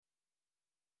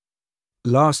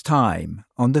Last time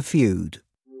on The Feud.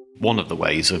 One of the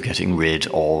ways of getting rid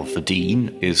of the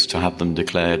dean is to have them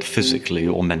declared physically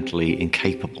or mentally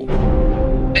incapable.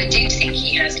 I do think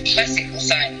he has classical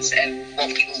signs of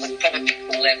what people would probably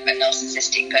call a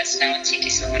narcissistic personality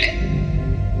disorder.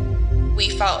 We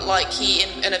felt like he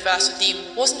inadvertently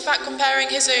was in fact comparing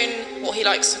his own, what he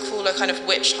likes to call a kind of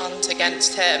witch hunt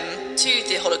against him, to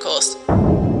the Holocaust.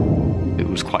 It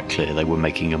was quite clear they were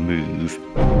making a move.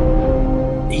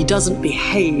 He doesn't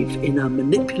behave in a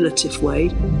manipulative way.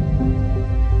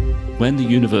 When the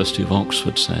University of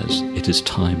Oxford says it is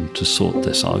time to sort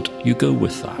this out, you go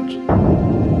with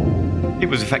that. It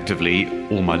was effectively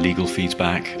all my legal fees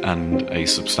back and a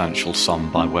substantial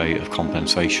sum by way of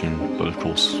compensation, but of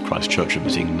course Christchurch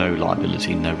admitting no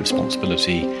liability, no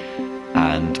responsibility,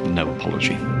 and no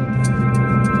apology.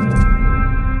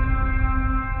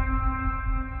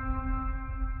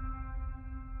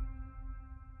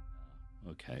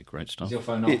 Okay, great stuff. Is your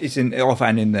phone off? It's off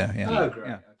and in there, yeah. Oh, great.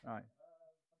 Yeah. Right.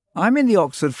 I'm in the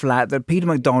Oxford flat that Peter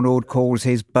MacDonald calls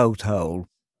his boat hole.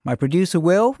 My producer,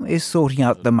 Will, is sorting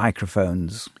out the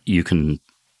microphones. You can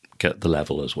get the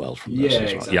level as well from this. Yeah,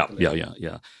 as well. exactly.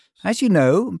 Yeah. As you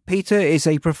know, Peter is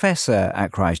a professor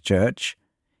at Christchurch.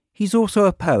 He's also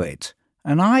a poet,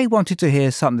 and I wanted to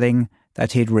hear something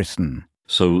that he'd written.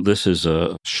 So this is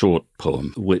a short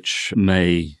poem which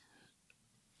may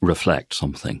reflect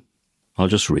something. I'll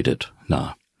just read it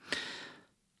now.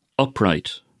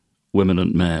 Upright women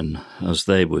and men, as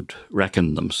they would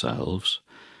reckon themselves,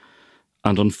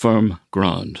 and on firm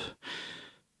ground.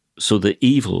 So the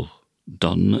evil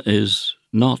done is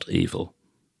not evil,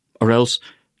 or else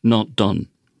not done.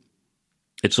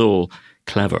 It's all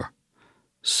clever,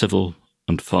 civil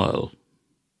and foul,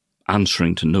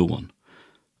 answering to no one,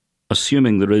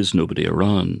 assuming there is nobody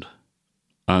around,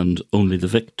 and only the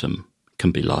victim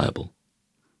can be liable.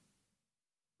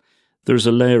 There's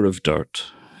a layer of dirt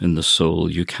in the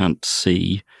soul you can't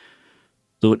see,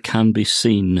 though it can be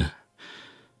seen.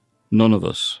 None of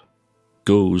us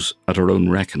goes at our own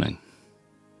reckoning.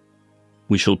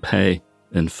 We shall pay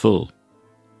in full.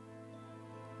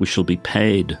 We shall be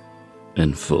paid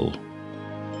in full.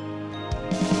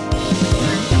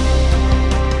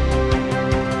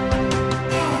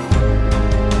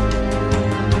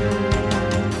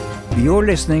 You're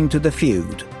listening to The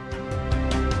Feud,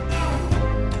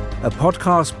 a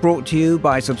podcast brought to you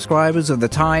by subscribers of The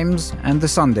Times and The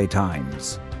Sunday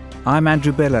Times. I'm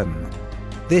Andrew Billam.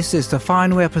 This is the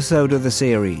final episode of the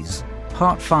series,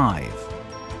 Part 5,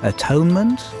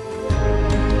 Atonement?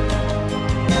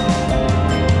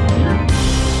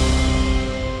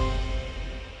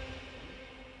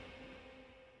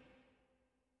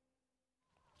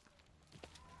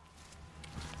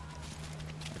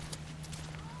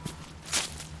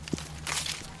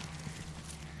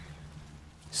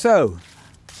 So,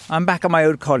 I'm back at my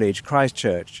old college,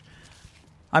 Christchurch.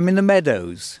 I'm in the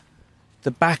meadows, the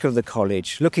back of the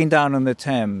college, looking down on the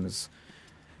Thames.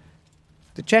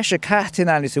 The Cheshire Cat in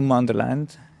Alice in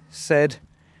Wonderland said,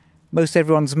 "Most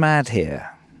everyone's mad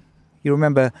here." You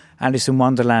remember Alice in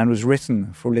Wonderland was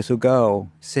written for a little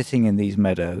girl sitting in these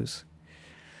meadows.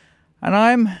 And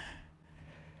I'm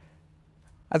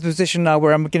at the position now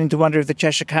where I'm beginning to wonder if the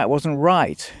Cheshire Cat wasn't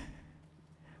right,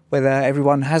 whether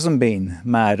everyone hasn't been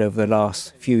mad over the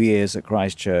last few years at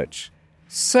Christchurch.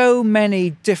 So many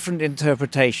different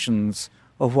interpretations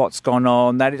of what's gone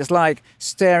on that it's like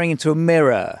staring into a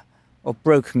mirror of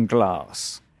broken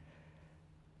glass.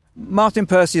 Martin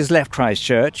Percy has left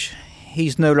Christchurch.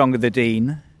 He's no longer the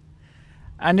dean.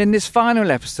 And in this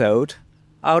final episode,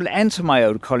 I'll enter my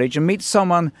old college and meet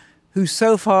someone who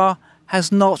so far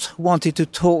has not wanted to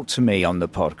talk to me on the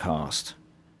podcast.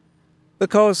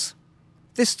 Because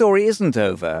this story isn't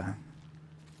over.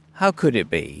 How could it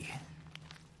be?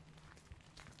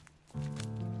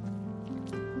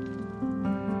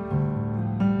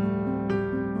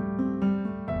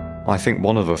 I think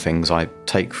one of the things I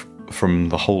take from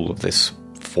the whole of this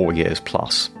 4 years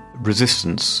plus,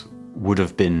 resistance would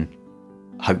have been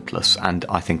hopeless and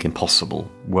I think impossible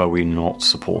were we not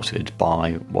supported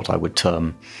by what I would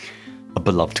term a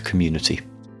beloved community.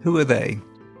 Who are they?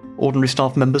 Ordinary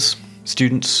staff members,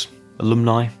 students,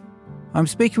 alumni. I'm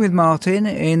speaking with Martin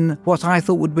in what I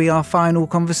thought would be our final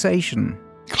conversation.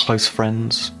 Close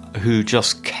friends who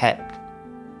just kept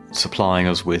supplying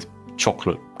us with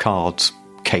chocolate, cards,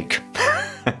 cake,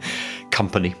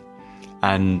 company,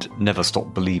 and never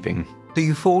stopped believing. So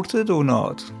you faltered or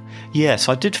not? Yes,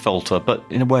 I did falter, but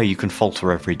in a way you can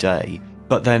falter every day.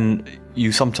 But then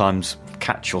you sometimes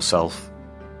catch yourself,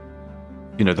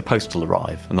 the post will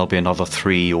arrive and there'll be another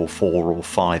 3 or 4 or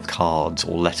 5 cards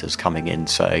or letters coming in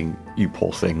saying, you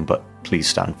poor thing, but please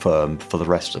stand firm for the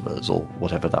rest of us, or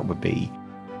whatever that would be.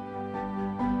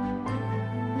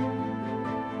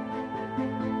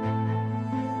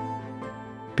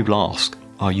 People ask,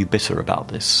 are you bitter about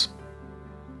this?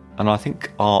 And I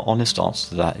think our honest answer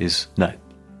to that is no,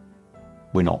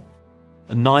 we're not.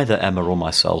 Neither Emma or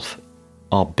myself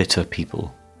are bitter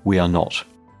people. We are not.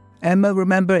 Emma,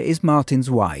 remember, is Martin's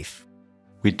wife.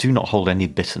 We do not hold any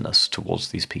bitterness towards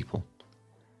these people.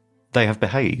 They have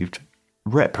behaved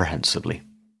reprehensibly.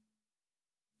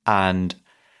 And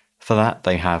for that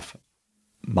they have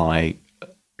my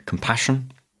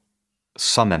compassion,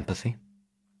 some empathy,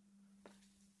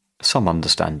 some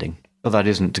understanding, but that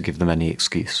isn't to give them any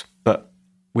excuse. But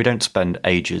we don't spend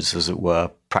ages, as it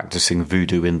were, practicing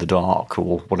voodoo in the dark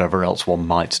or whatever else one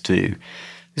might do.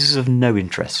 This is of no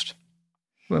interest.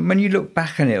 Well, when you look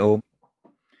back on it all,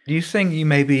 do you think you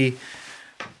maybe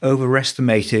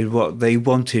overestimated what they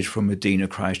wanted from a dean of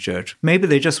Christ Church? Maybe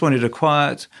they just wanted a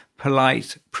quiet,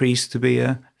 polite priest to be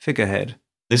a figurehead.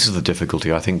 This is the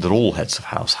difficulty I think that all heads of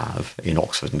house have in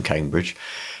Oxford and Cambridge.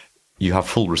 You have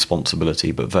full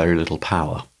responsibility but very little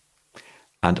power.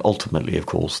 And ultimately, of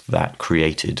course, that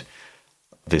created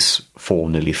this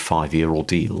nearly 5-year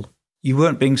ordeal. You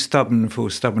weren't being stubborn for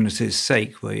stubbornness'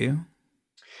 sake, were you?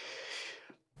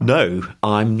 No,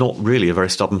 I'm not really a very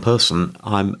stubborn person.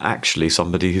 I'm actually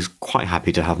somebody who's quite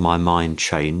happy to have my mind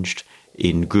changed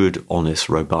in good, honest,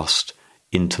 robust,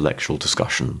 intellectual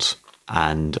discussions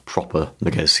and proper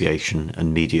negotiation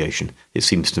and mediation. It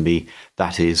seems to me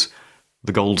that is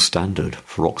the gold standard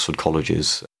for Oxford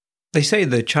colleges. They say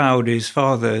the child is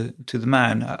father to the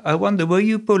man. I wonder, were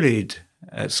you bullied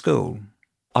at school?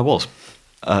 I was,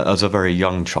 as a very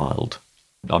young child.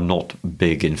 I'm not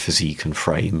big in physique and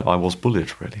frame. I was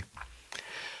bullied, really.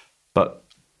 But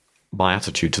my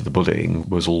attitude to the bullying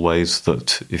was always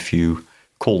that if you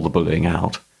call the bullying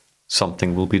out,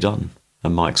 something will be done.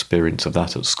 And my experience of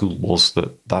that at school was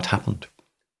that that happened.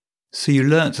 So you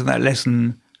learnt that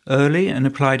lesson early and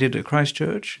applied it at Christ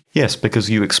Church? Yes,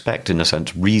 because you expect, in a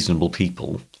sense, reasonable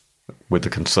people with a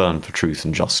concern for truth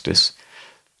and justice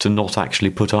to not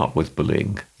actually put up with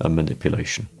bullying and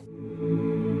manipulation.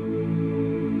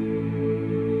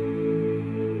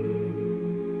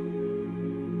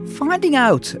 Finding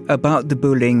out about the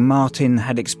bullying Martin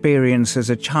had experienced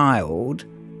as a child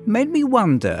made me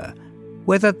wonder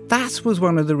whether that was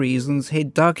one of the reasons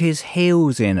he'd dug his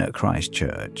heels in at Christ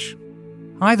Church.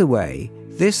 Either way,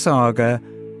 this saga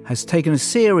has taken a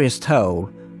serious toll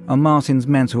on Martin's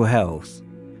mental health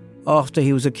after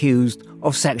he was accused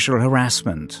of sexual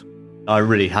harassment. I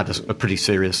really had a pretty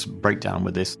serious breakdown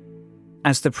with this.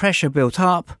 As the pressure built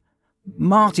up,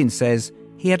 Martin says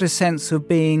he had a sense of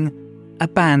being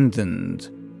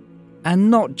abandoned, and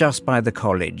not just by the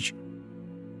college.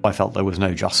 I felt there was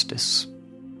no justice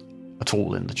at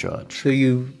all in the church. So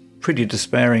you pretty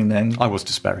despairing then? I was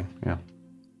despairing, yeah.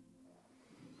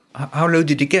 How low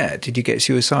did you get? Did you get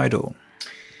suicidal?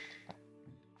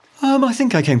 I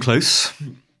think I came close.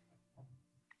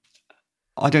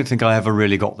 I don't think I ever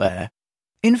really got there.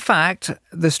 In fact,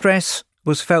 the stress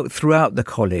was felt throughout the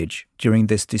college during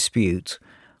this dispute.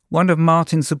 One of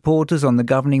Martin's supporters on the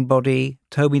governing body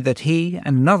told me that he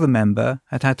and another member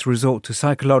had to resort to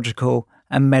psychological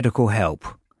and medical help.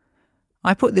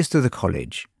 I put this to the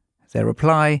college. Their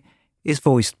reply is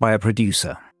voiced by a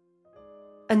producer.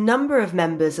 A number of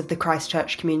members of the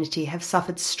Christchurch community have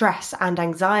suffered stress and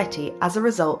anxiety as a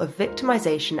result of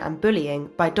victimisation and bullying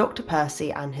by Dr.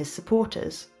 Percy and his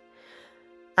supporters.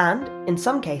 And, in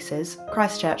some cases,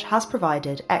 Christchurch has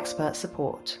provided expert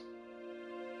support.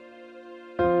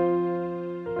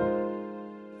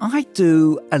 I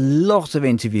do a lot of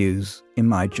interviews in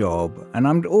my job, and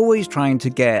I'm always trying to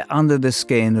get under the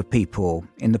skin of people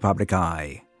in the public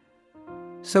eye.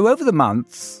 So over the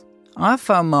months, I've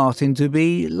found Martin to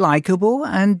be likeable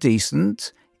and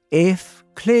decent, if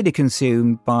clearly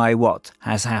consumed by what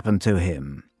has happened to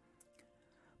him.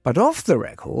 But off the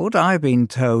record, I've been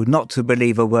told not to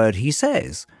believe a word he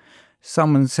says.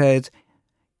 Someone said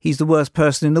he's the worst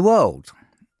person in the world.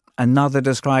 Another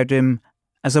described him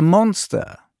as a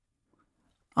monster.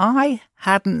 I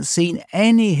hadn't seen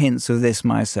any hints of this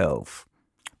myself.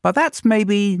 But that's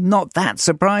maybe not that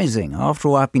surprising. After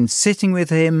all, I've been sitting with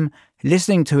him,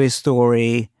 listening to his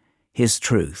story, his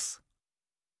truth.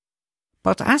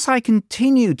 But as I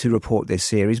continue to report this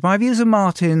series, my views of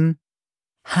Martin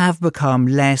have become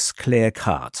less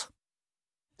clear-cut.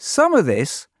 Some of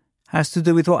this has to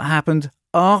do with what happened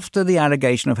after the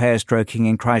allegation of hair-stroking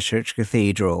in Christchurch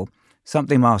Cathedral,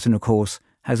 something Martin, of course,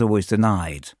 has always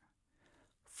denied.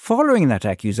 Following that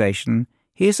accusation,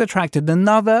 he has attracted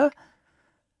another,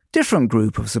 different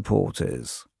group of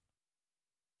supporters.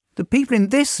 The people in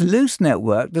this loose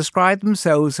network describe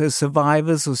themselves as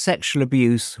survivors of sexual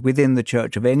abuse within the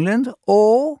Church of England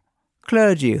or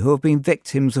clergy who have been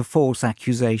victims of false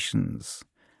accusations.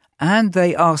 And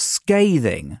they are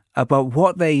scathing about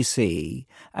what they see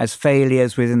as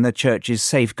failures within the Church's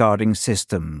safeguarding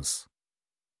systems.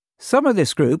 Some of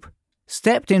this group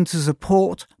stepped in to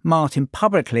support Martin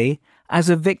publicly as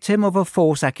a victim of a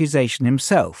false accusation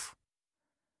himself.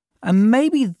 And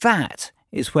maybe that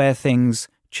is where things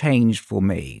changed for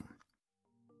me.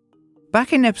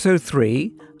 Back in episode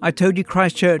 3, I told you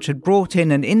Christchurch had brought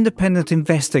in an independent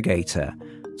investigator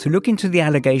to look into the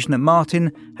allegation that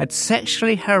Martin had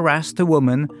sexually harassed a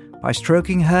woman by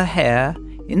stroking her hair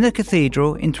in the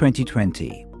cathedral in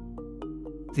 2020.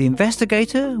 The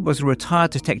investigator was a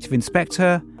retired detective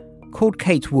inspector called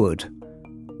Kate Wood.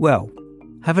 Well,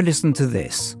 have a listen to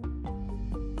this.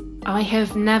 I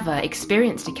have never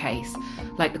experienced a case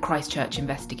like the Christchurch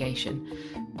investigation,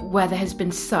 where there has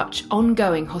been such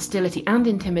ongoing hostility and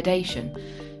intimidation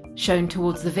shown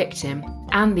towards the victim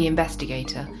and the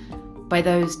investigator by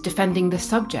those defending the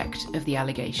subject of the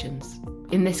allegations,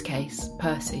 in this case,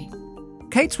 Percy.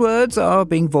 Kate's words are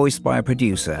being voiced by a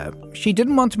producer. She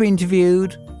didn't want to be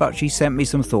interviewed, but she sent me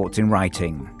some thoughts in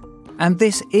writing. And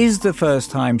this is the first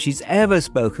time she's ever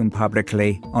spoken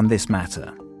publicly on this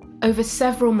matter. Over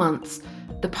several months,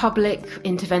 the public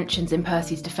interventions in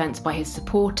Percy's defence by his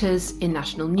supporters in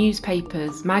national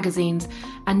newspapers, magazines,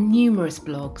 and numerous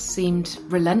blogs seemed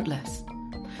relentless.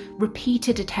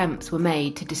 Repeated attempts were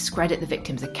made to discredit the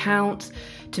victim's account,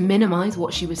 to minimise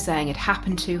what she was saying had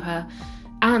happened to her,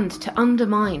 and to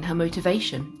undermine her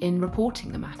motivation in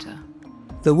reporting the matter.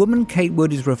 The woman Kate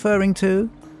Wood is referring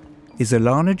to is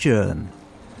Alana Jern.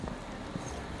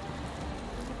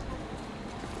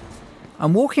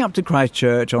 I'm walking up to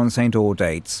Christchurch on St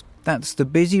Aldate's. That's the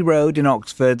busy road in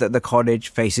Oxford that the college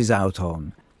faces out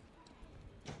on.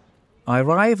 I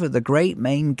arrive at the great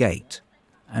main gate,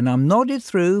 and I'm nodded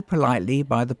through politely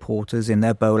by the porters in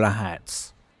their bowler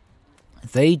hats.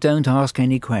 They don't ask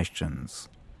any questions.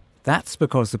 That's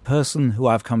because the person who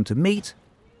I've come to meet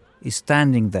is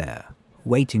standing there,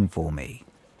 waiting for me.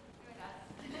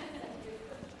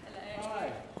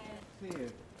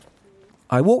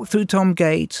 I walk through Tom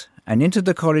Gate and into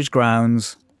the college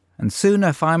grounds, and soon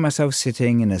I find myself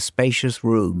sitting in a spacious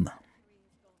room.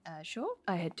 Sure,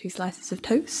 I had 2 slices of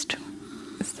toast.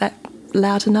 Is that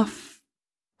loud enough?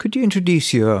 Could you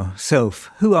introduce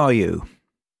yourself? Who are you?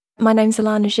 My name's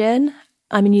Alana Jern.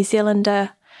 I'm a New Zealander,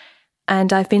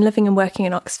 and I've been living and working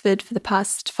in Oxford for the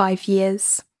past 5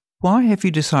 years. Why have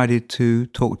you decided to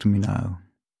talk to me now?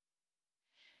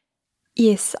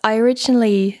 Yes, I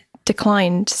originally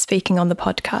declined speaking on the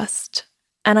podcast,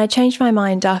 and I changed my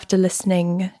mind after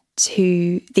listening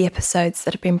to the episodes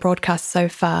that have been broadcast so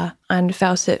far and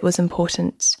felt it was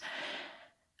important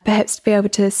perhaps to be able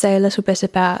to say a little bit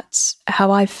about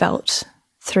how I've felt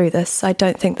through this. I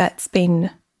don't think that's been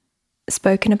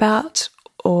spoken about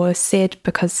or said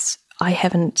because I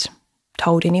haven't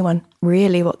told anyone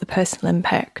really what the personal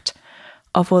impact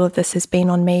of all of this has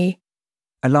been on me.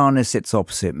 Alana sits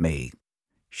opposite me.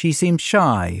 She seems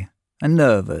shy and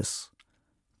nervous,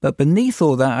 but beneath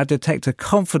all that I detect a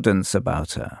confidence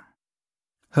about her.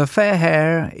 Her fair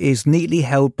hair is neatly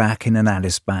held back in an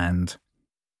Alice band.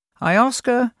 I ask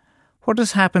her what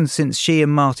has happened since she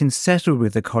and Martin settled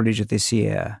with the college this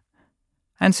year,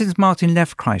 and since Martin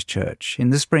left Christchurch in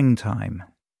the springtime.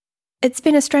 It's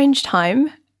been a strange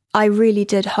time. I really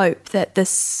did hope that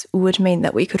this would mean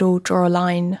that we could all draw a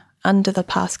line under the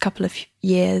past couple of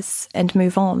years and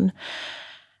move on.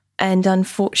 And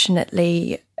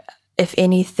unfortunately, if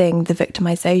anything, the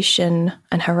victimisation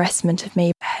and harassment of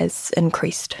me has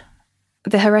increased.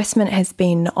 The harassment has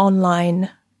been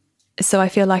online, so I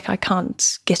feel like I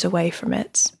can't get away from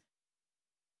it.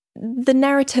 The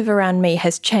narrative around me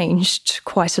has changed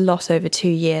quite a lot over 2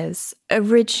 years.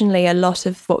 Originally, a lot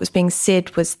of what was being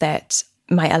said was that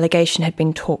my allegation had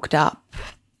been talked up,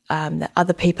 that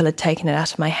other people had taken it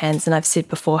out of my hands, and I've said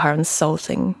before how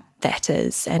insulting that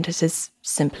is, and it is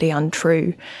simply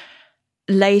untrue.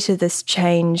 Later, this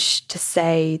changed to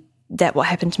say that what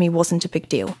happened to me wasn't a big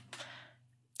deal.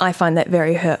 I find that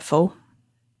very hurtful.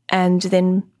 And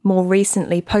then more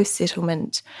recently,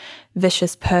 post-settlement,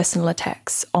 vicious personal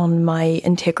attacks on my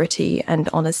integrity and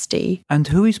honesty. And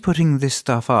who is putting this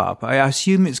stuff up? I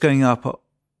assume it's going up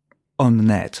on the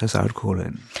net, as I would call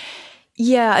it.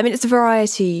 Yeah, I mean, it's a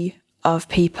variety of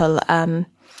people,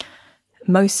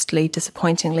 mostly,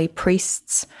 disappointingly,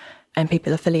 priests and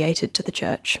people affiliated to the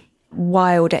church.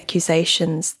 wild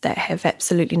accusations that have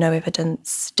absolutely no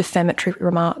evidence, defamatory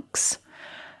remarks,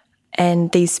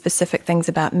 and these specific things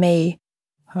about me.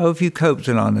 How have you coped,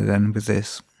 Alana, then, with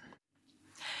this?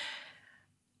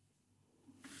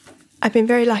 I've been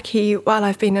very lucky while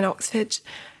I've been in Oxford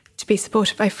to be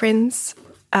supported by friends.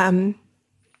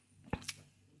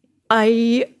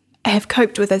 I have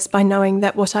coped with this by knowing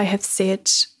that what I have said,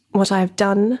 what I have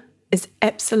done, is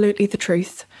absolutely the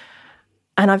truth,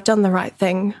 and I've done the right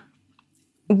thing.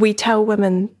 We tell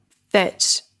women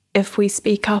that if we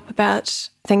speak up about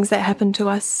things that happen to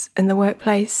us in the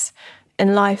workplace,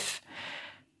 in life,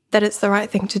 that it's the right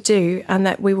thing to do and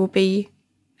that we will be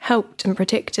helped and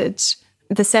protected.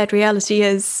 The sad reality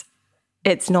is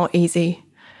it's not easy.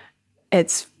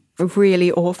 It's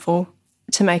really awful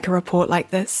to make a report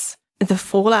like this. The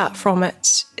fallout from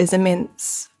it is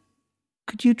immense.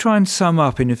 Could you try and sum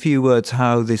up in a few words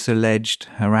how this alleged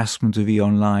harassment of you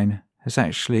online has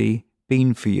actually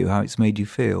been for you, how it's made you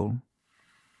feel?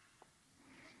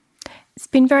 It's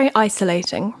been very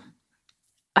isolating.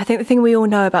 I think the thing we all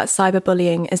know about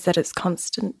cyberbullying is that it's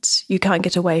constant. You can't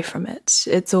get away from it.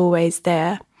 It's always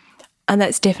there. And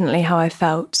that's definitely how I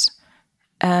felt,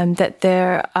 that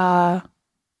there are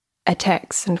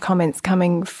attacks and comments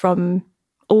coming from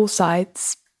all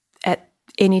sides at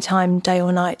any time, day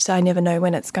or night. I never know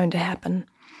when it's going to happen.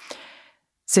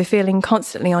 So feeling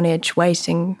constantly on edge,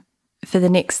 waiting for the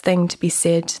next thing to be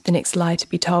said, the next lie to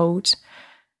be told.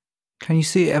 Can you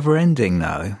see it ever ending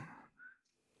now?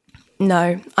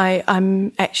 No,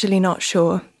 I'm actually not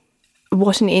sure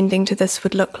what an ending to this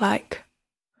would look like.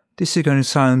 This is going to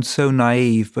sound so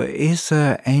naive, but is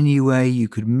there any way you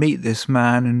could meet this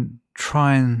man and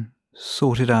try and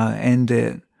sort it out, end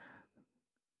it?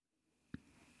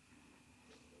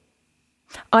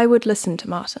 I would listen to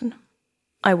Martin.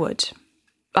 I would.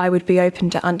 I would be open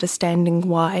to understanding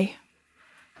why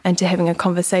and to having a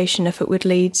conversation if it would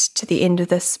lead to the end of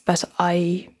this, but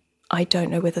I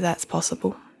don't know whether that's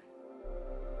possible.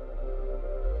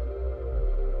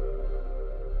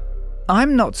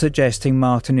 I'm not suggesting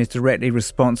Martin is directly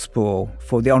responsible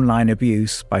for the online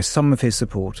abuse by some of his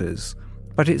supporters,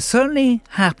 but it's certainly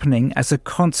happening as a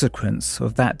consequence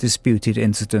of that disputed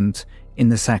incident in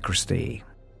the sacristy.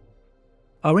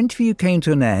 Our interview came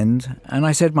to an end, and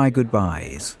I said my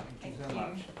goodbyes.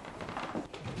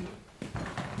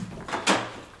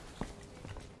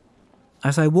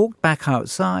 As I walked back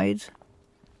outside,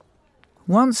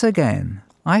 once again,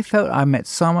 I felt I met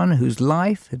someone whose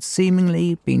life had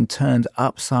seemingly been turned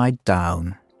upside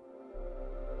down.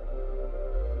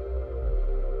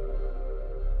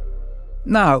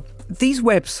 Now, these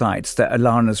websites that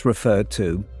Alana's referred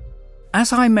to,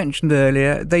 as I mentioned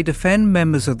earlier, they defend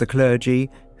members of the clergy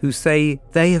who say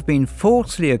they have been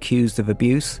falsely accused of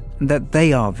abuse and that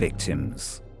they are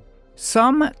victims.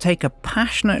 Some take a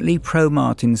passionately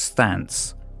pro-Martin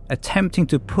stance, attempting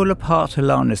to pull apart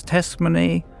Alana's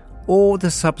testimony or the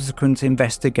subsequent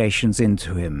investigations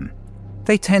into him.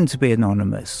 They tend to be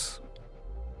anonymous.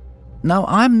 Now,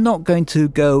 I'm not going to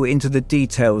go into the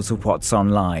details of what's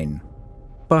online,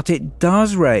 but it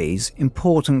does raise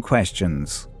important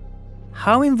questions.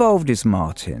 How involved is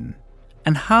Martin?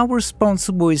 And how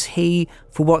responsible is he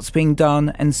for what's being done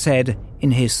and said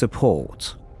in his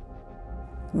support?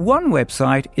 One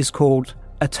website is called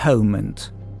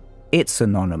Atonement. It's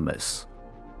anonymous.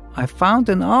 I found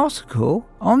an article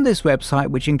on this website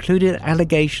which included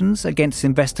allegations against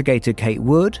investigator Kate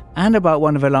Wood and about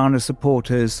one of Alana's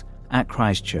supporters at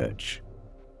Christchurch.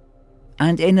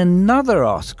 And in another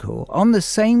article on the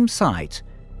same site,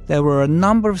 there were a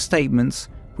number of statements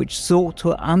which sought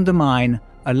to undermine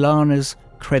Alana's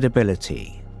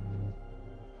credibility.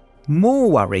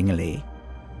 More worryingly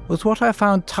was what I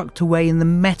found tucked away in the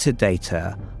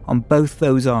metadata on both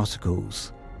those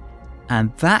articles,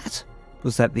 and that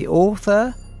was that the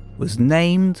author was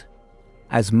named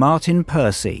as Martin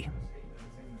Percy.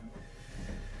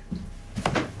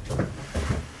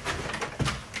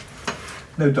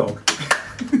 No dog.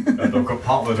 No dog, got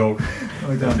part of the dog.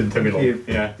 Oh, didn't take me long.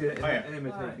 Yeah.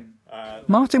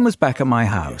 Martin was back at my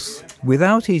house,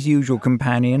 without his usual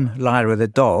companion, Lyra the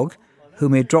dog,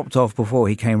 whom he had dropped off before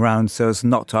he came round so as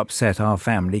not to upset our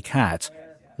family cat.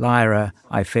 Lyra,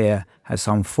 I fear, has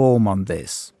some form on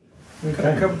this.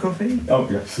 Okay. A cup of coffee? Oh,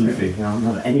 yeah, absolutely. Yeah, I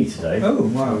haven't had any today. Oh,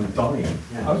 wow. I'm dying.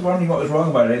 Yeah. I was wondering what was wrong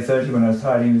about 8:30 when I was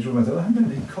tidying his room. I thought, I haven't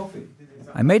had any coffee.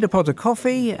 I made a pot of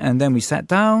coffee and then we sat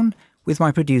down with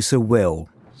my producer, Will.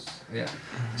 Yeah.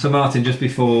 So, Martin, just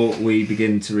before we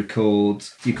begin to record,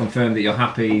 you confirm that you're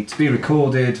happy to be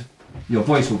recorded. Your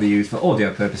voice will be used for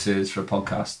audio purposes for a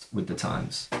podcast with the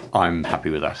Times. I'm happy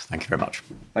with that. Thank you very much.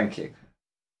 Thank you.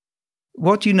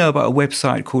 What do you know about a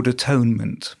website called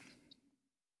Atonement?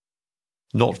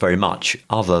 Not very much,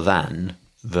 other than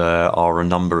there are a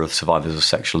number of survivors of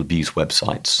sexual abuse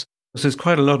websites. So there's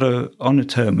quite a lot on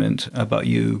Atonement about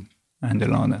you and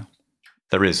Ilana.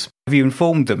 There is. Have you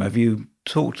informed them? Have you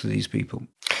talked to these people?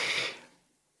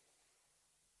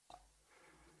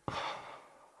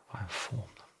 I informed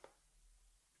them.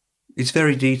 It's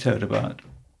very detailed about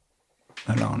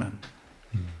Ilana.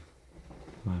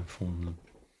 I informed them.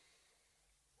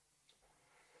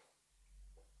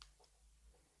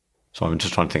 So I'm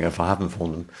just trying to think if I have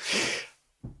informed them.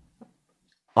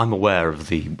 I'm aware of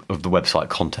the website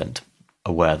content,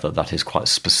 aware that is quite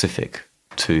specific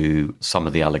to some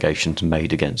of the allegations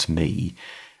made against me,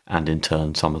 and in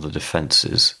turn some of the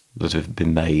defences that have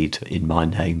been made in my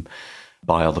name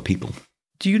by other people.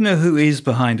 Do you know who is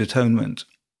behind Atonement?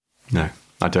 No,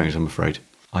 I don't, I'm afraid.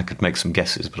 I could make some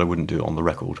guesses, but I wouldn't do it on the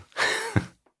record.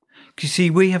 You see,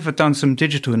 we have done some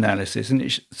digital analysis, and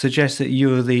it suggests that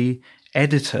you're the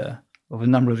editor of a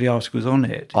number of the articles on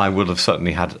it. I would have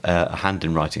certainly had a hand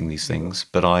in writing these things,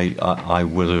 but I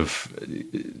would have...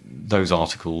 Those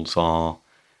articles are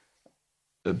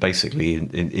basically,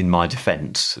 in my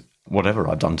defence, whatever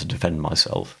I've done to defend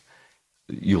myself,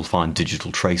 you'll find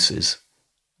digital traces.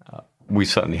 We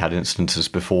certainly had instances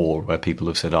before where people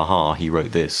have said, aha, he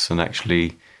wrote this, and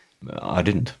actually I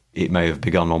didn't. It may have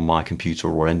begun on my computer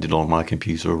or ended on my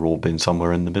computer or been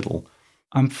somewhere in the middle.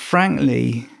 I'm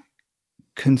frankly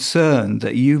concerned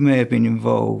that you may have been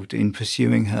involved in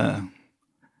pursuing her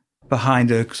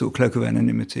behind a sort of cloak of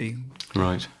anonymity.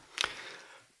 Right.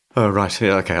 Oh, right.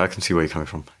 Yeah, okay, I can see where you're coming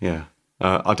from. Yeah.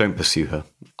 I don't pursue her.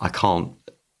 I can't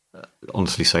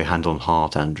honestly say hand on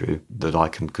heart, Andrew, that I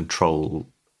can control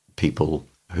people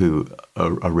who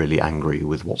are really angry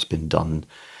with what's been done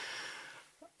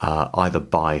either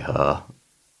by her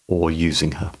or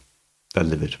using her. They're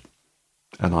livid.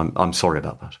 And I'm sorry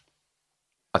about that.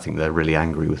 I think they're really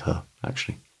angry with her,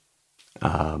 actually.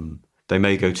 They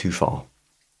may go too far.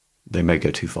 They may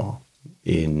go too far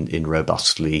in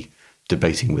robustly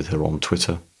debating with her on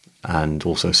Twitter and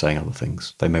also saying other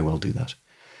things. They may well do that.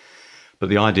 But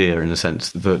the idea, in the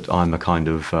sense that I'm a kind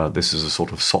of, this is a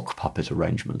sort of sock puppet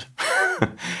arrangement,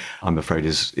 I'm afraid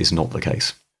is not the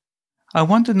case. I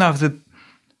wonder now if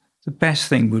the best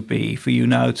thing would be for you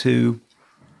now to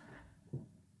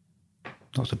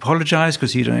not apologise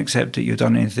because you don't accept that you've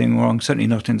done anything wrong, certainly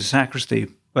not in the sacristy,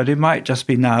 but it might just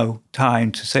be now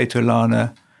time to say to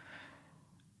Ilana,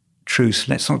 truce,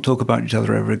 let's not talk about each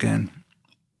other ever again.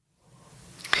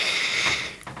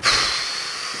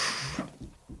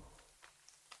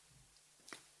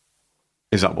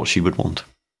 Is that what she would want?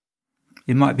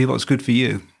 It might be what's good for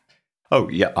you. Oh,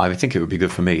 yeah, I think it would be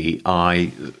good for me.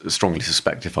 I strongly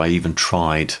suspect if I even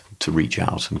tried to reach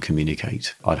out and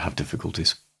communicate, I'd have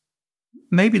difficulties.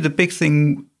 Maybe the big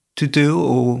thing to do,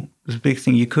 or the big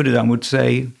thing you could have done, would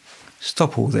say,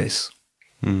 stop all this.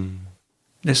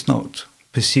 Let's not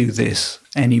pursue this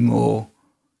anymore.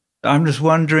 I'm just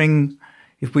wondering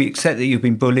if we accept that you've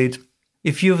been bullied,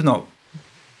 if you've not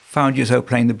found yourself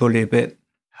playing the bully a bit.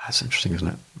 That's interesting, isn't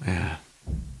it? Yeah.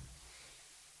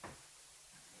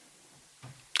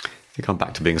 I think I'm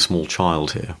back to being a small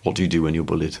child here. What do you do when you're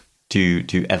bullied? Do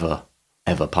you ever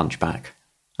punch back?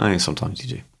 I think sometimes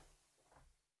you do.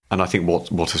 And I think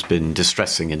what has been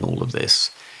distressing in all of this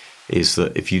is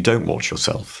that if you don't watch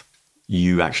yourself,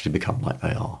 you actually become like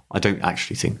they are. I don't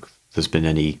actually think there's been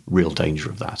any real danger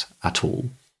of that at all.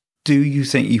 Do you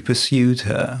think you pursued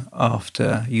her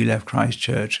after you left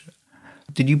Christchurch?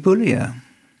 Did you bully her?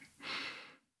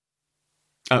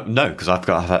 No, because I've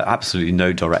had absolutely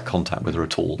no direct contact with her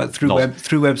at all. But through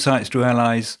websites, through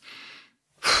allies?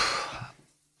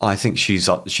 I think she's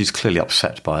clearly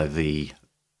upset by the...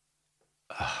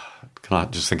 can I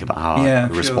just think about how I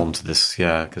respond to this?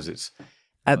 Yeah, because it's...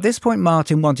 At this point,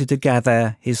 Martin wanted to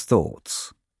gather his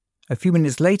thoughts. A few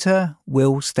minutes later,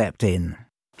 Will stepped in.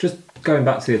 Just going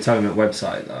back to the Atonement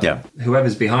website, though. Yeah.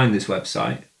 Whoever's behind this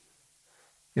website,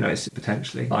 it's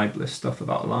potentially libelous stuff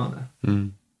about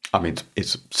Ilana. I mean,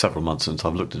 it's several months since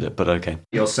I've looked at it, but okay.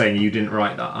 You're saying you didn't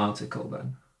write that article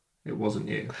then? It wasn't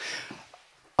you?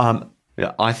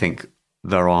 Yeah, I think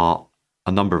there are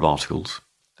a number of articles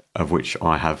of which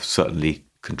I have certainly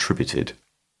contributed,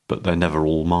 but they're never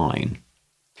all mine.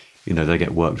 They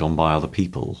get worked on by other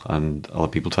people and other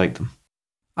people take them.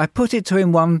 I put it to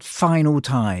him one final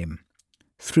time.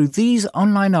 Through these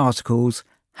online articles,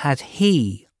 had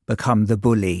he become the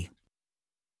bully?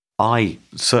 I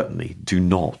certainly do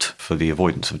not, for the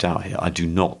avoidance of doubt here, I do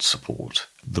not support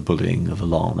the bullying of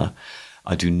Ilana.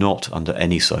 I do not, under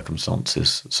any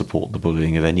circumstances, support the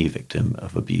bullying of any victim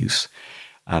of abuse.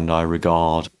 And I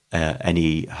regard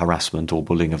any harassment or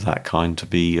bullying of that kind to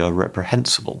be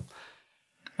reprehensible.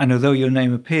 And although your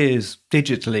name appears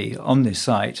digitally on this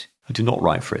site, I do not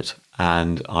write for it.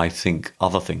 And I think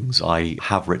other things I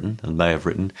have written and may have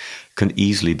written can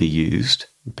easily be used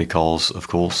because, of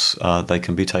course, they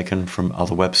can be taken from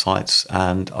other websites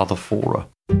and other fora.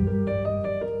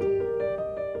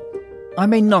 I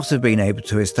may not have been able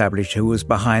to establish who was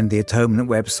behind the Atonement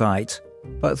website,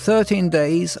 but 13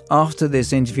 days after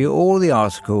this interview, all the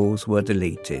articles were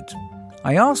deleted.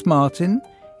 I asked Martin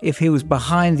if he was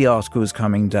behind the articles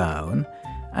coming down,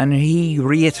 and he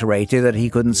reiterated that he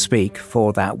couldn't speak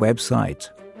for that website.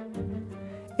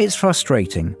 It's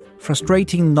frustrating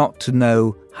not to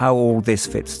know how all this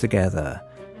fits together.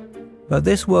 But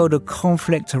this world of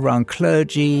conflict around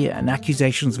clergy and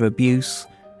accusations of abuse,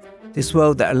 this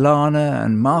world that Alana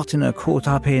and Martin are caught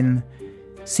up in,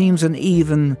 seems an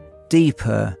even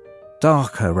deeper,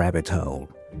 darker rabbit hole,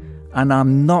 and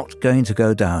I'm not going to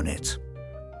go down it.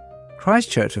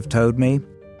 Christchurch have told me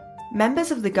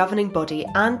members of the governing body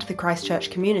and the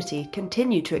Christchurch community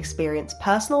continue to experience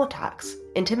personal attacks,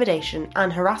 intimidation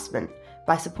and harassment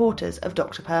by supporters of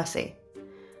Dr. Percy.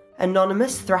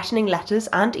 Anonymous threatening letters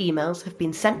and emails have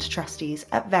been sent to trustees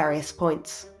at various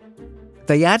points.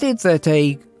 They added that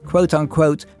a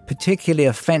quote-unquote particularly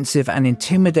offensive and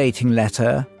intimidating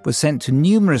letter was sent to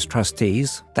numerous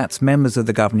trustees, that's members of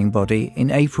the governing body,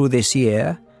 in April this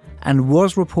year, and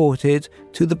was reported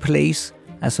to the police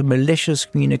as a malicious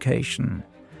communication.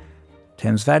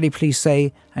 Thames Valley Police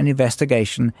say an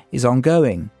investigation is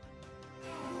ongoing.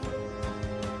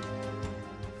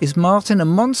 Is Martin a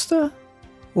monster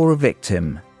or a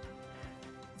victim?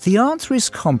 The answer is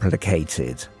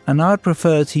complicated, and I'd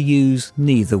prefer to use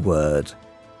neither word.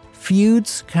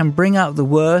 Feuds can bring out the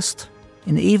worst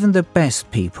in even the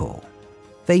best people.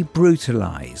 They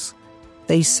brutalise.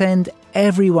 They send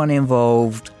everyone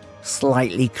involved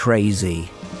slightly crazy.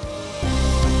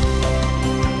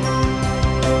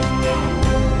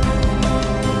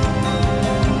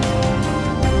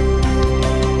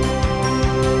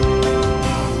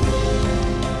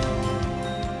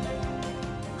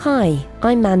 Hi,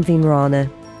 I'm Manveen Rana,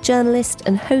 journalist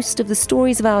and host of the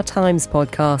Stories of Our Times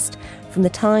podcast from The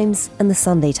Times and The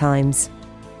Sunday Times.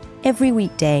 Every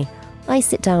weekday, I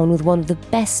sit down with one of the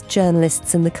best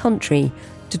journalists in the country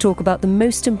to talk about the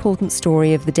most important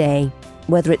story of the day,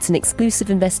 whether it's an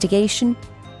exclusive investigation,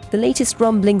 the latest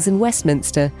rumblings in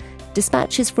Westminster,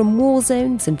 dispatches from war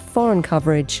zones and foreign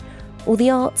coverage, or the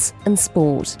arts and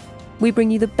sport. We bring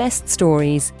you the best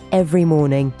stories every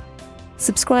morning.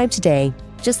 Subscribe today.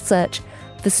 Just search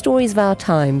The Stories of Our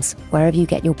Times wherever you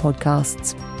get your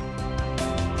podcasts.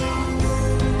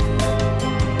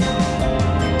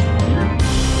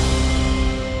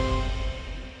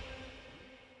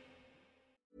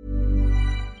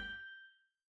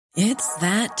 It's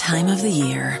that time of the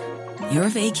year. Your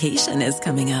vacation is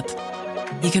coming up.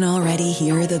 You can already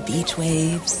hear the beach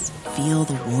waves, feel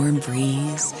the warm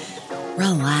breeze,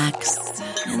 relax,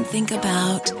 and think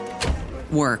about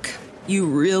work. You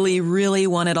really, really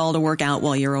want it all to work out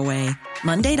while you're away.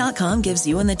 Monday.com gives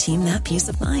you and the team that peace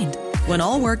of mind. When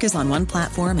all work is on one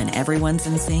platform and everyone's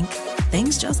in sync,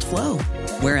 things just flow.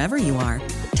 Wherever you are,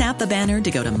 tap the banner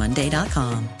to go to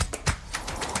Monday.com.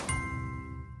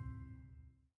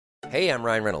 Hey, I'm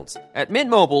Ryan Reynolds. At Mint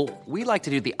Mobile, we like to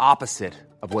do the opposite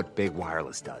of what Big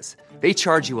Wireless does. They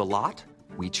charge you a lot,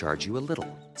 we charge you a little.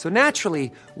 So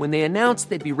naturally, when they announced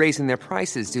they'd be raising their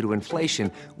prices due to inflation,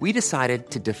 we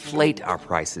decided to deflate our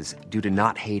prices due to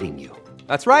not hating you.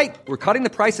 That's right. We're cutting the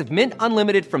price of Mint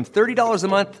Unlimited from $30 a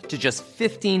month to just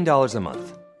 $15 a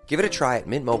month. Give it a try at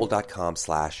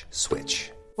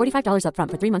mintmobile.com/switch. $45 up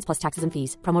front for 3 months plus taxes and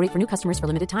fees. Promo rate for new customers for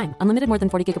limited time. Unlimited more than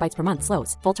 40 gigabytes per month.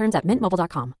 Slows full terms at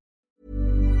mintmobile.com.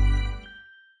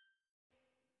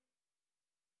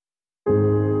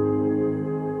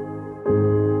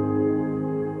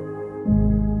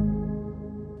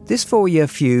 This 4-year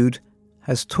feud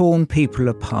has torn people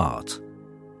apart.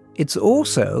 It's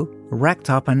also racked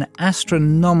up an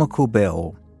astronomical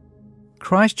bill.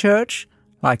 Christchurch,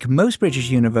 like most British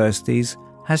universities,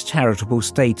 has charitable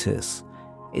status.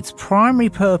 Its primary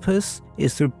purpose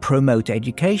is to promote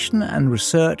education and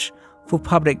research for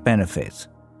public benefit.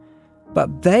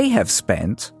 But they have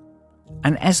spent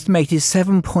an estimated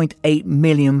 £7.8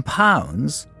 million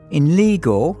in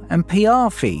legal and PR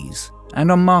fees and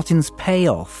on Martin's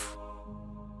payoff.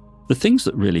 The things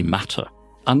that really matter,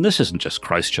 and this isn't just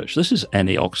Christchurch, this is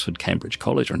any Oxford, Cambridge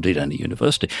College, or indeed any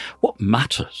university, what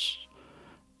matters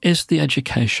is the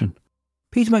education.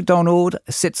 Peter MacDonald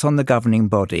sits on the governing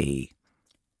body.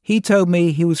 He told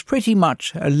me he was pretty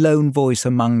much a lone voice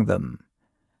among them.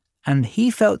 and he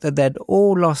felt that they'd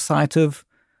all lost sight of,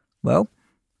 well,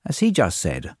 as he just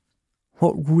said,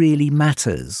 what really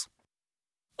matters.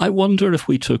 I wonder if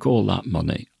we took all that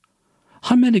money,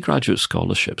 how many graduate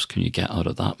scholarships can you get out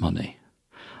of that money?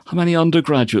 How many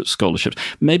undergraduate scholarships?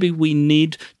 Maybe we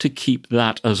need to keep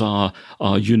that as our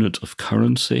unit of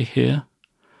currency here.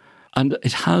 And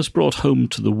it has brought home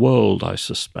to the world, I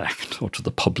suspect, or to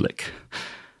the public,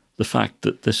 the fact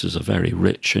that this is a very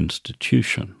rich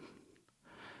institution.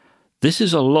 This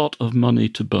is a lot of money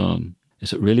to burn.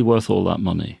 Is it really worth all that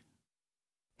money?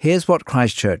 Here's what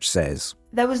Christ Church says.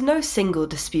 There was no single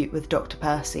dispute with Dr.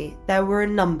 Percy. There were a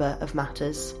number of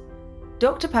matters.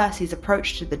 Dr. Percy's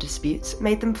approach to the disputes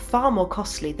made them far more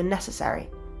costly than necessary.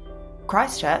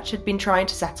 Christ Church had been trying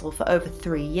to settle for over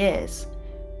 3 years,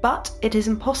 but it is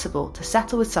impossible to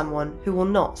settle with someone who will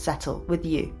not settle with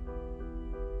you.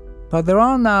 But there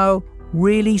are now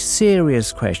really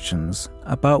serious questions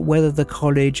about whether the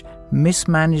college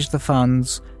mismanaged the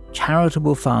funds,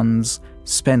 charitable funds,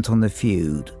 spent on the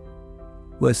feud.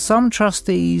 Were some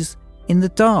trustees in the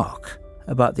dark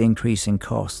about the increasing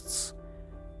costs?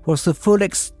 Was the full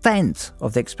extent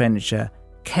of the expenditure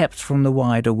kept from the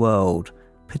wider world,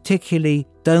 particularly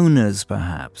donors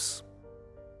perhaps?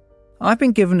 I've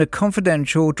been given a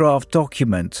confidential draft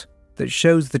document that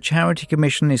shows the Charity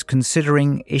Commission is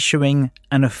considering issuing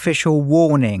an official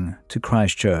warning to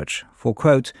Christ Church for,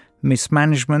 quote,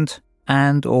 mismanagement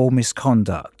and or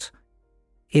misconduct.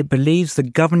 It believes the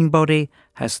governing body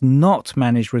has not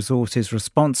managed resources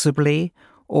responsibly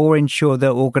or ensured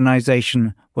their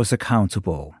organisation was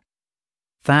accountable.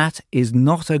 That is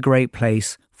not a great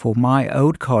place for my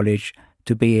old college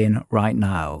to be in right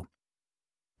now.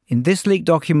 In this leaked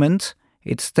document,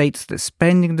 it states that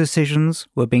spending decisions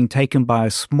were being taken by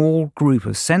a small group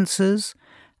of censors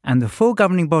and the full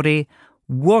governing body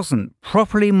wasn't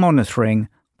properly monitoring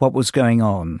what was going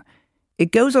on.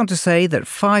 It goes on to say that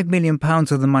 £5 million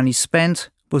of the money spent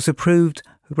was approved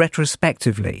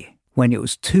retrospectively when it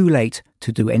was too late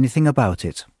to do anything about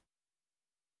it.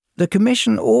 The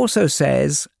Commission also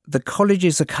says the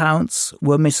college's accounts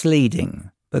were misleading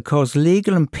because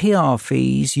legal and PR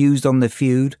fees used on the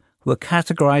feud were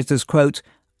categorised as, quote,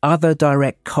 other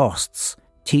direct costs,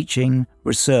 teaching,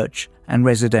 research and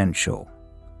residential.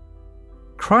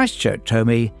 Christ Church told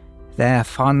me their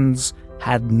funds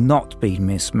had not been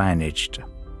mismanaged.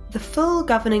 The full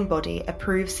governing body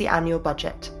approves the annual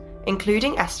budget,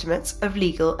 including estimates of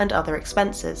legal and other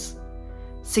expenses.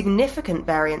 Significant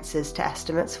variances to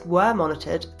estimates were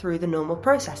monitored through the normal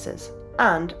processes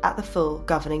and at the full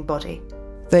governing body.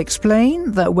 They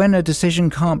explain that when a decision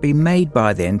can't be made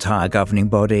by the entire governing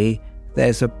body,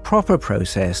 there's a proper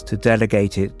process to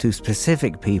delegate it to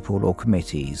specific people or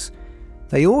committees.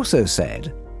 They also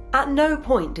said, at no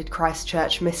point did Christ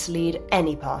Church mislead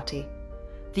any party.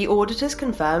 The auditors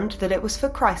confirmed that it was for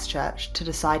Christ Church to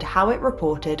decide how it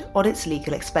reported on its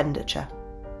legal expenditure.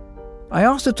 I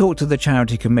asked to talk to the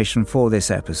Charity Commission for this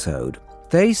episode.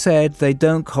 They said they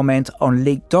don't comment on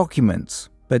leaked documents,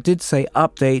 but did say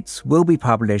updates will be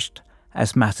published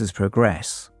as matters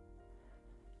progress.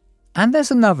 And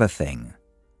there's another thing.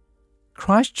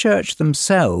 Christ Church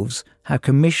themselves have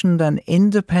commissioned an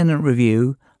independent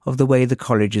review of the way the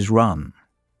college is run.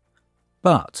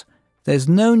 But there's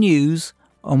no news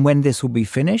on when this will be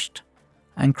finished,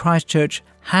 and Christ Church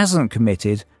hasn't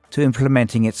committed to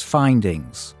implementing its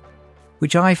findings,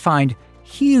 which I find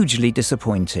hugely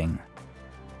disappointing.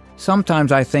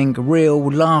 Sometimes I think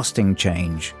real lasting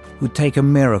change would take a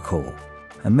miracle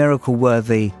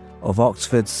worthy of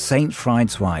Oxford's St.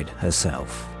 Friedewald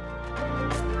herself.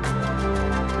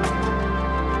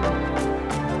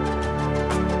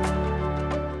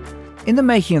 In the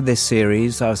making of this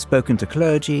series, I've spoken to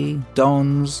clergy,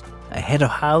 dons, a head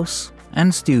of house,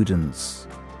 and students.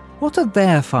 What are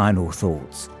their final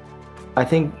thoughts? I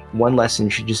think one lesson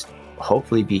should just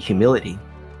hopefully be humility.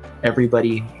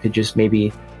 Everybody could just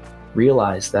maybe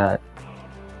realize that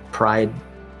pride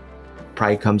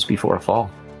comes before a fall.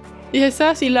 Yeah, I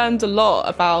certainly learned a lot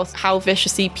about how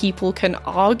viciously people can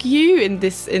argue in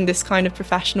this kind of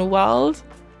professional world.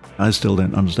 I still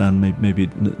don't understand, maybe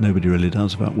nobody really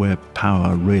does, about where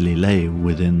power really lay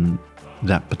within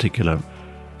that particular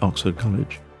Oxford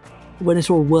College. When it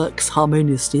all works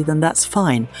harmoniously, then that's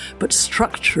fine. But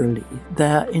structurally,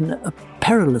 they're in a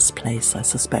perilous place, I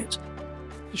suspect.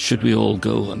 Should we all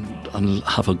go and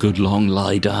have a good long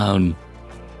lie down?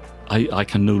 I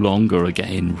can no longer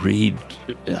again read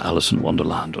Alice in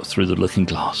Wonderland or Through the Looking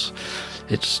Glass.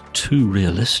 It's too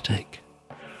realistic.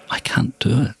 I can't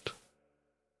do it.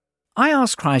 I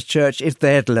asked Christ Church if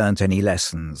they'd learnt any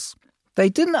lessons. They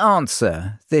didn't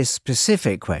answer this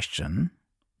specific question,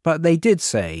 but they did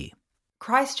say,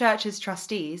 Christchurch's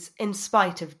trustees, in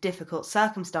spite of difficult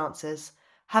circumstances,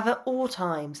 have at all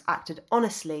times acted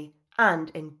honestly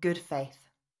and in good faith.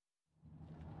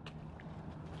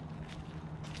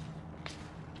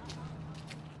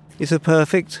 It's a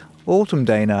perfect autumn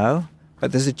day now,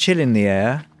 but there's a chill in the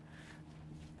air,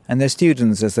 and there's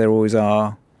students, as there always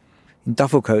are, in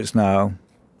duffel coats now.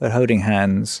 They're holding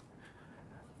hands,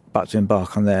 about to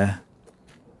embark on their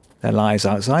lives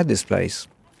outside this place.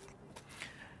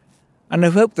 And I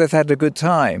hope they've had a good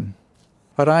time.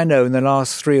 But I know in the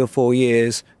last 3 or 4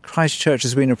 years, Christchurch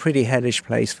has been a pretty hellish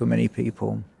place for many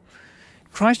people.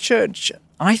 Christchurch,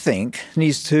 I think,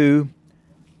 needs to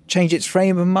change its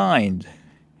frame of mind.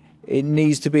 It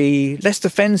needs to be less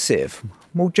defensive,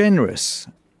 more generous.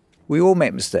 We all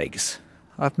make mistakes.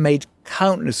 I've made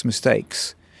countless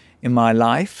mistakes in my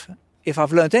life. If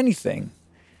I've learnt anything,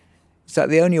 it's that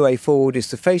the only way forward is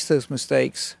to face those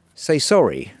mistakes, say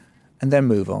sorry, and then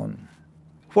move on.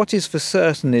 What is for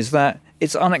certain is that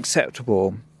it's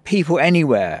unacceptable. People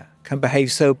anywhere can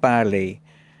behave so badly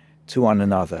to one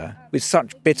another, with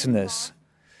such bitterness.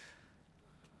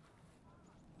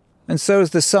 And so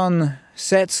as the sun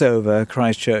sets over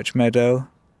Christchurch Meadow,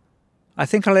 I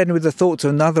think I'll end with the thoughts of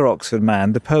another Oxford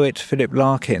man, the poet Philip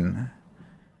Larkin,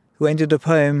 who ended a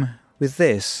poem with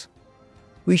this: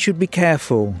 "We should be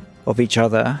careful of each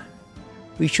other.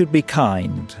 We should be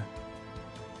kind,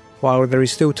 while there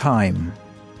is still time."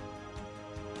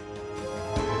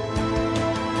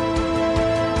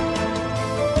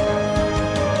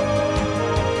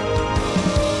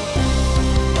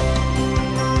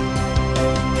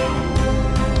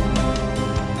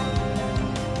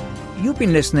 You've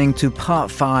been listening to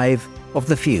part 5 of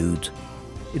The Feud.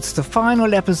 It's the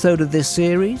final episode of this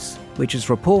series, which is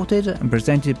reported and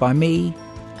presented by me,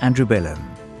 Andrew Billen.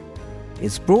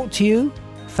 It's brought to you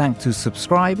thanks to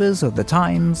subscribers of The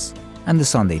Times and The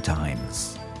Sunday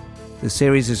Times. The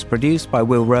series is produced by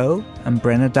Will Rowe and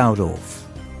Brenna Dowdorf.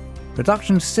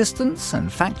 Production assistance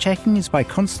and fact-checking is by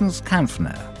Constance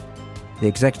Kampfner. The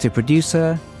executive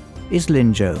producer is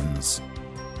Lynn Jones.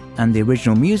 And the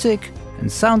original music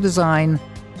and sound design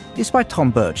is by Tom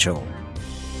Birchall.